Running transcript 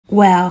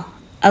Wow,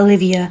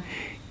 Olivia,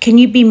 can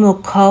you be more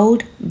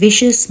cold,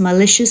 vicious,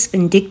 malicious,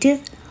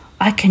 vindictive?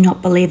 I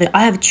cannot believe it.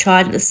 I have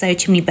tried not to say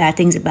too many bad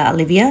things about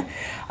Olivia.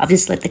 I've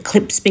just let the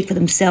clips speak for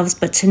themselves,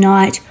 but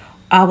tonight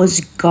I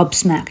was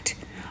gobsmacked.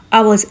 I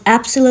was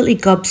absolutely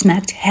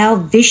gobsmacked how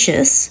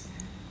vicious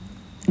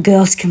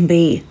girls can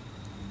be.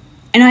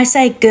 And I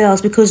say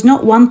girls because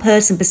not one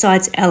person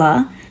besides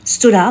Ella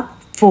stood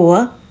up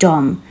for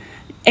Dom.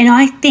 And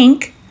I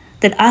think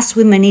that us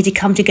women need to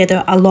come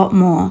together a lot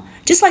more.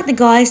 Just like the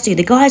guys do.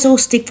 The guys all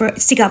stick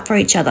up for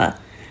each other.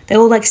 They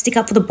all like stick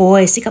up for the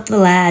boys, stick up for the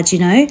lads, you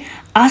know.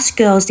 Us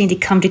girls need to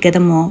come together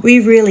more. We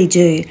really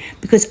do.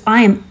 Because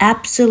I am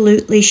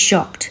absolutely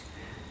shocked.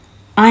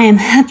 I am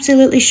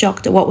absolutely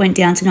shocked at what went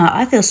down tonight.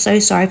 I feel so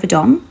sorry for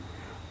Dom.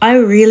 I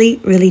really,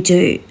 really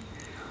do.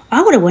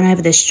 I would have went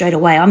over there straight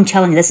away. I'm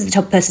telling you, this is the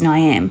type of person I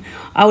am.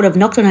 I would have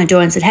knocked on her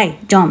door and said, hey,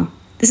 Dom,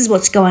 this is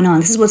what's going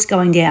on. This is what's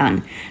going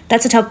down.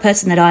 That's the type of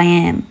person that I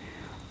am.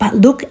 But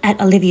look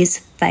at Olivia's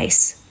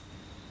face.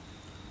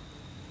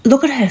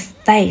 Look at her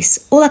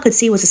face. All I could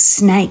see was a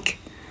snake.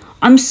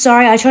 I'm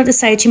sorry, I tried to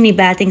say too many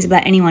bad things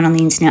about anyone on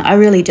the internet. I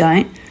really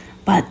don't.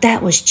 But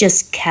that was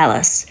just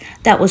callous.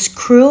 That was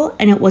cruel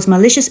and it was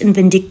malicious and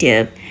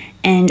vindictive.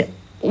 And,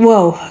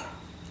 whoa,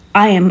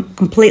 I am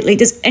completely...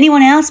 Does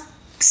anyone else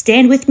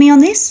stand with me on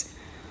this?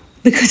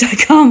 Because I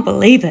can't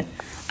believe it.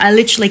 I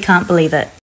literally can't believe it.